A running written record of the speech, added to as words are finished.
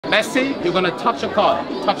Messi, you're gonna touch a card.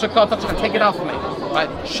 Touch a card, touch a card, take it out for me. Right,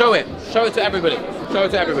 show it to everybody. Show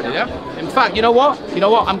it to everybody, yeah? In fact, you know what?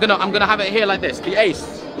 I'm gonna have it here like this, the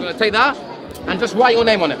ace. We're gonna take that and just write your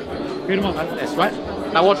name on it. Like this, right?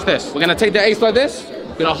 Now watch this. We're gonna take the ace like this.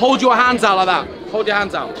 We're gonna hold your hands out like that. Hold your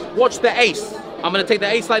hands out. Watch the ace. I'm gonna take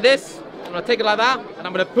the ace like this. I'm gonna take it like that, and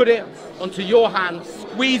I'm gonna put it onto your hand.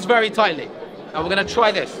 Squeeze very tightly. Now we're gonna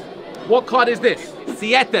try this. What card is this?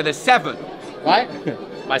 Siete, the 7, right?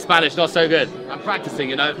 My Spanish not so good. I'm practicing,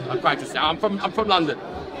 you know. I'm practicing. I'm from London.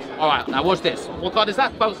 All right, now watch this. What card is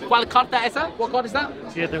that? ¿Cuál carta esa? What card is that?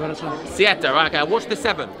 Siete, corazón. Siete, right? Okay. Watch the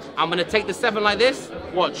 7. I'm gonna take the 7 like this.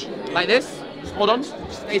 Watch, like this. Just hold on.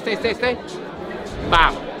 Stay.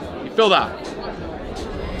 Bam. You feel that?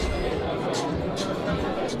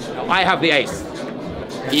 Now I have the ace.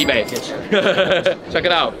 eBay. Check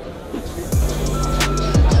it out.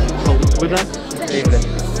 With that?